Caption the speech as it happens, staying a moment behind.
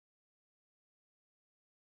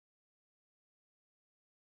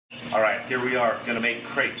All right, here we are, gonna make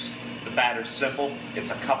crepes. The batter's simple. It's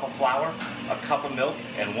a cup of flour, a cup of milk,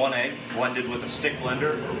 and 1 egg blended with a stick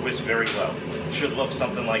blender or whisked very low. Should look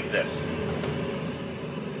something like this.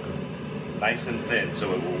 Nice and thin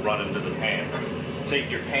so it will run into the pan. Take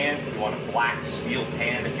your pan, you want a black steel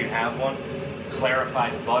pan if you have one,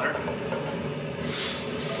 clarified butter.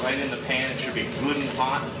 Right in the pan, it should be good and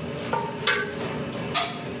hot.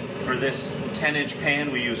 For this 10-inch pan,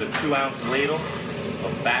 we use a 2-ounce ladle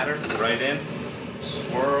of batter right in.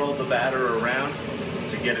 Swirl the batter around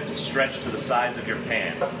to get it to stretch to the size of your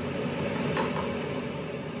pan.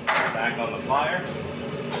 Back on the fire.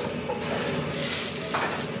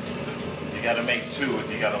 You gotta make 2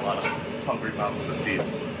 if you got a lot of hungry mouths to feed.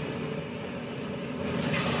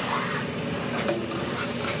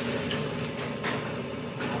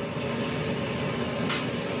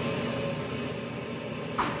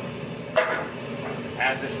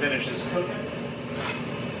 As it finishes cooking,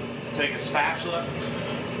 take a spatula,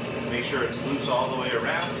 make sure it's loose all the way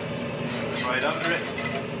around, right under it,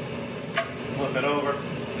 flip it over,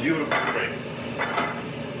 beautiful crepe.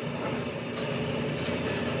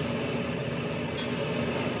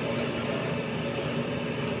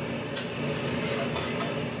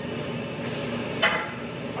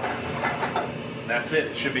 That's it.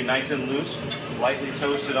 It should be nice and loose, lightly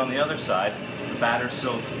toasted on the other side. The batter's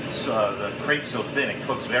the crepe's so thin it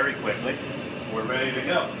cooks very quickly. We're ready to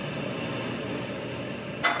go.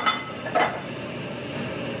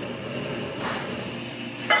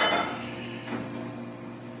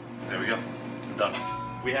 There we go. Done.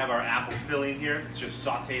 We have our apple filling here. It's just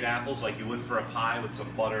sauteed apples like you would for a pie with some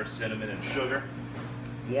butter, cinnamon, and sugar.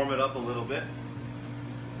 Warm it up a little bit.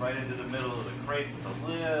 Right into the middle of the crepe with a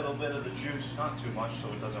little bit of the juice, not too much so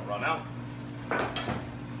it doesn't run out.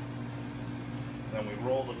 Then we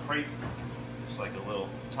roll the crepe, just like a little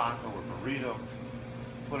taco or burrito.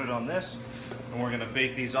 Put it on this, and we're gonna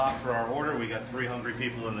bake these off for our order. We got 3 hungry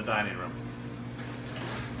people in the dining room.